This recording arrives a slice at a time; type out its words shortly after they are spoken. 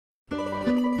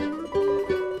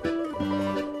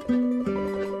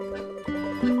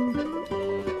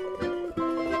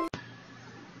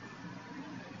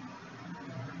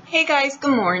Hey guys,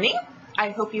 good morning.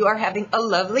 I hope you are having a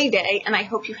lovely day and I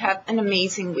hope you have an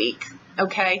amazing week,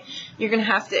 okay? You're going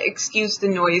to have to excuse the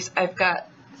noise. I've got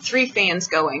 3 fans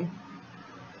going.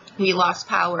 We lost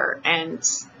power and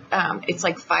it's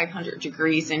like 500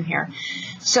 degrees in here,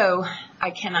 so I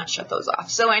cannot shut those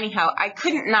off. So anyhow, I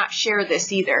couldn't not share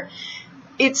this either.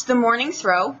 It's the morning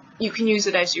throw. You can use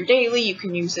it as your daily, you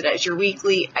can use it as your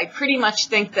weekly. I pretty much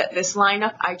think that this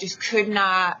lineup, I just could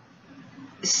not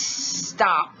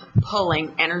stop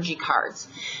pulling energy cards.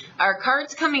 Our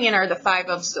cards coming in are the 5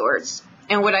 of Swords,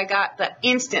 and what I got the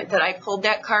instant that I pulled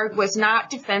that card was not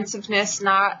defensiveness,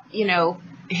 not, you know,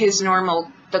 his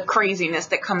normal, the craziness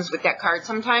that comes with that card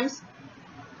sometimes.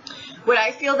 What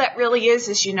I feel that really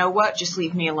is you know what, just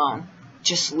leave me alone.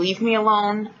 Just leave me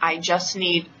alone. I just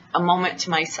need a moment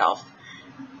to myself.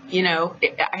 You know,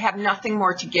 I have nothing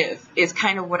more to give is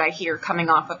kind of what I hear coming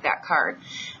off of that card.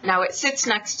 Now it sits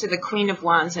next to the Queen of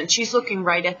Wands and she's looking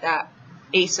right at that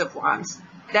Ace of Wands.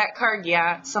 That card,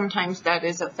 yeah, sometimes that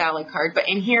is a phallic card, but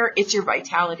in here it's your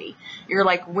vitality. You're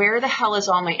like, where the hell is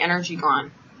all my energy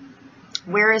gone?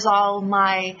 Where is all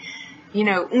my, you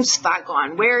know, oomspa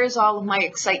gone? Where is all of my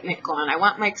excitement gone? I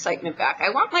want my excitement back. I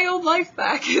want my old life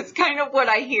back. It's kind of what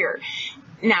I hear.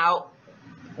 Now,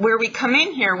 where we come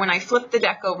in here, when I flip the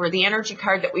deck over, the energy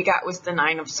card that we got was the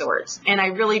 9 of Swords. And I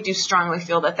really do strongly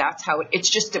feel that that's how it's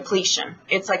just depletion.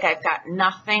 It's like I've got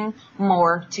nothing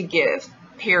more to give,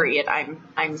 period.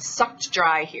 I'm sucked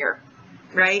dry here,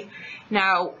 right?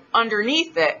 Now,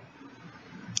 underneath it,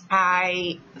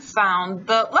 I found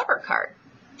the Lover card.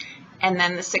 And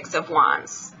then the 6 of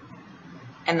Wands.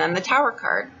 And then the Tower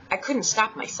card. I couldn't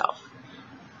stop myself.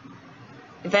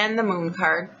 Then the Moon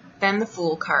card. Then the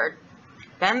Fool card.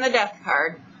 Then the Death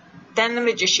card, then the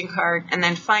Magician card, and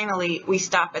then finally we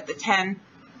stop at the 10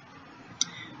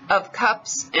 of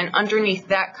Cups, and underneath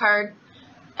that card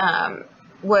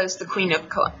was the Queen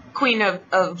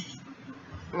of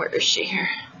where is she here?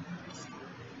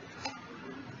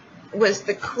 Was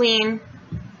the Queen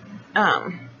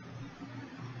of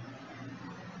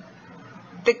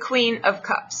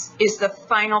Cups is the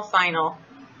final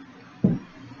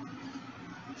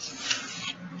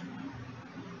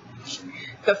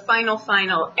the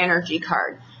final energy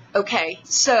card. Okay,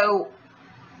 so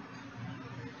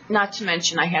not to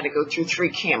mention I had to go through 3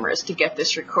 cameras to get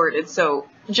this recorded, so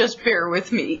just bear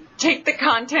with me. Take the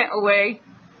content away.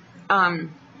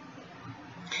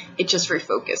 It just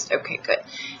refocused. Okay, good.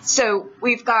 So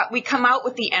we come out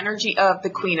with the energy of the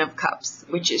Queen of Cups,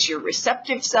 which is your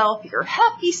receptive self, your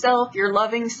happy self, your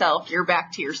loving self, you're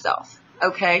back to yourself.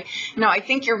 Okay, now I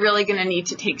think you're really going to need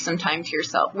to take some time to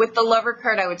yourself. With the Lover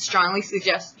card, I would strongly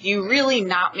suggest you really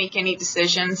not make any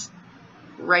decisions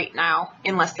right now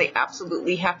unless they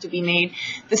absolutely have to be made.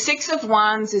 The 6 of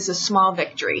Wands is a small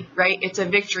victory, right? It's a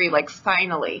victory like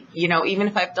finally, you know, even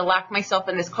if I have to lock myself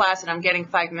in this closet, I'm getting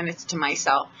 5 minutes to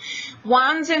myself.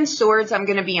 Wands and Swords, I'm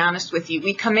going to be honest with you.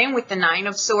 We come in with the 9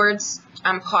 of Swords.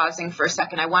 I'm pausing for a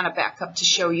second. I want to back up to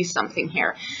show you something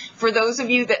here. For those of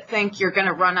you that think you're going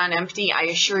to run on empty, I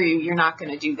assure you, you're not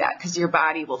going to do that because your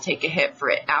body will take a hit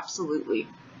for it. Absolutely.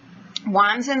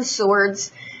 Wands and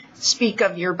Swords speak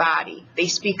of your body. They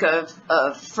speak of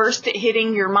first it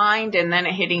hitting your mind and then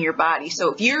it hitting your body.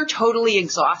 So if you're totally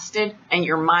exhausted and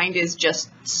your mind is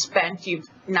just spent, you've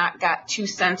not got 2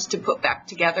 cents to put back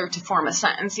together to form a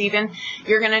sentence even,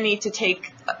 you're going to need to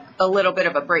take a little bit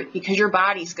of a break because your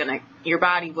body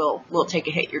will take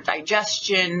a hit. Your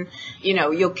digestion, you know,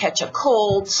 you'll catch a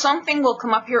cold, something will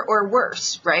come up here or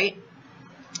worse, right?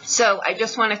 So I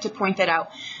just wanted to point that out.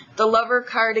 The Lover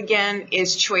card, again,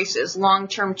 is choices,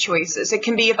 long-term choices. It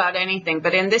can be about anything,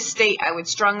 but in this state, I would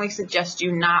strongly suggest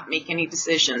you not make any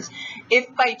decisions.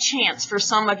 If by chance, for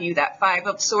some of you, that 5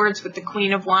 of Swords with the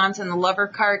Queen of Wands and the Lover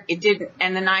card, it didn't,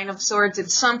 and the 9 of Swords,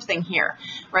 it's something here,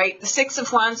 right? The 6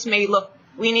 of Wands may look,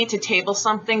 we need to table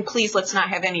something. Please, let's not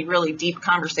have any really deep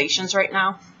conversations right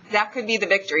now. That could be the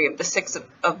victory of the 6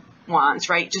 of Wands,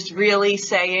 right? Just really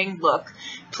saying, look,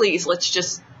 please, let's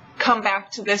just come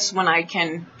back to this when I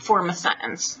can form a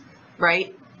sentence,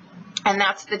 right? And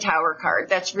that's the Tower card.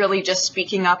 That's really just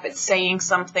speaking up. It's saying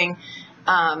something.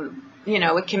 You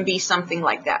know, it can be something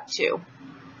like that too.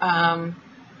 Now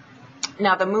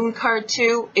the Moon card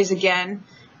too is, again,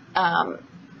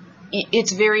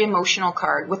 it's a very emotional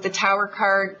card. With the Tower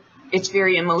card, it's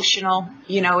very emotional.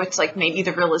 You know, it's like maybe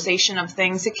the realization of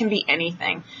things. It can be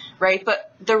anything, right?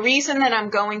 But the reason that I'm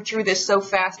going through this so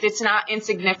fast, it's not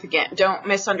insignificant. Don't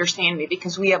misunderstand me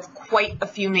because we have quite a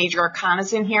few major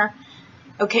arcanas in here.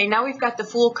 Okay, now we've got the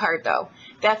Fool card though.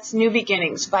 That's new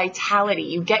beginnings, vitality.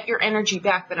 You get your energy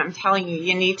back, but I'm telling you,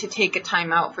 you need to take a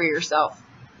time out for yourself,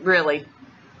 really.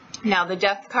 Now the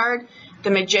Death card,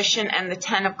 the Magician, and the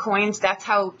 10 of Coins, that's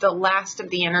how the last of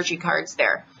the energy cards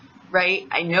there, right?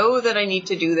 I know that I need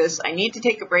to do this. I need to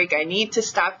take a break. I need to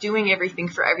stop doing everything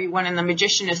for everyone. And the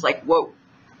Magician is like, whoa,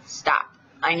 stop.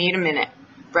 I need a minute,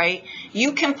 right?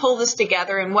 You can pull this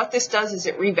together, and what this does is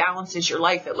it rebalances your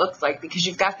life, it looks like, because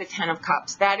you've got the 10 of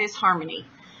Cups. That is harmony.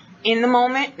 In the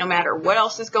moment, no matter what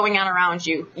else is going on around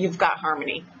you, you've got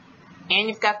harmony. And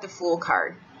you've got the Fool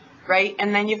card, right?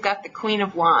 And then you've got the Queen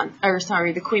of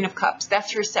the Queen of Cups.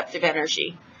 That's receptive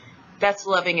energy. That's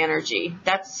loving energy.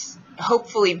 That's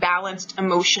hopefully balanced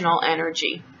emotional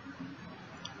energy,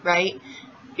 right?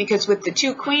 Because with the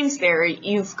 2 queens there,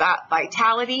 you've got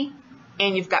vitality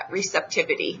and you've got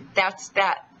receptivity. That's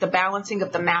the balancing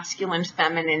of the masculine,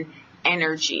 feminine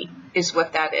energy is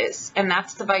what that is. And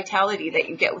that's the vitality that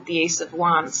you get with the Ace of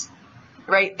Wands,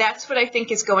 right? That's what I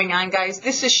think is going on, guys.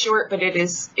 This is short, but it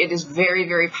is very,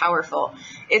 very powerful.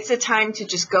 It's a time to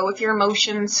just go with your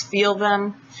emotions, feel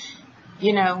them,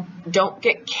 you know, don't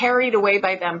get carried away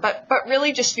by them, but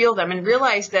really just feel them and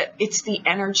realize that it's the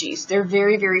energies. They're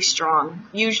very, very strong.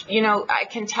 You know, I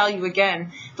can tell you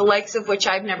again, the likes of which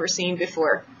I've never seen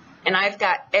before. And I've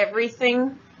got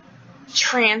everything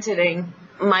transiting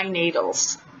my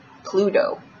natals.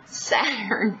 Pluto,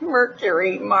 Saturn,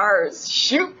 Mercury, Mars,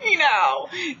 shoot me now,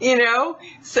 you know?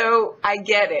 So I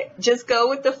get it. Just go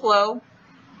with the flow.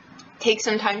 Take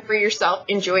some time for yourself.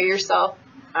 Enjoy yourself.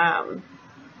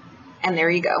 And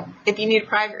there you go. If you need a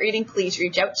private reading, please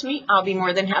reach out to me. I'll be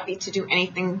more than happy to do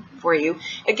anything for you.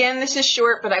 Again, this is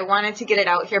short, but I wanted to get it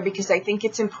out here because I think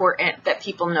it's important that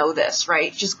people know this,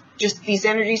 right? Just these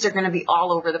energies are going to be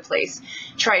all over the place.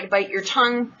 Try to bite your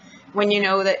tongue when you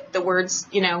know that the words,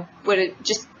 you know,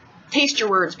 just taste your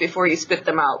words before you spit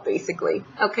them out, basically.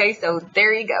 Okay, so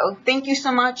there you go. Thank you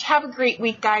so much. Have a great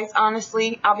week, guys.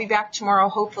 Honestly, I'll be back tomorrow,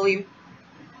 hopefully,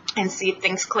 and see if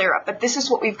things clear up. But this is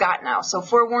what we've got now. So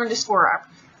forewarned is forearmed.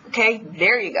 Okay,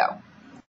 there you go.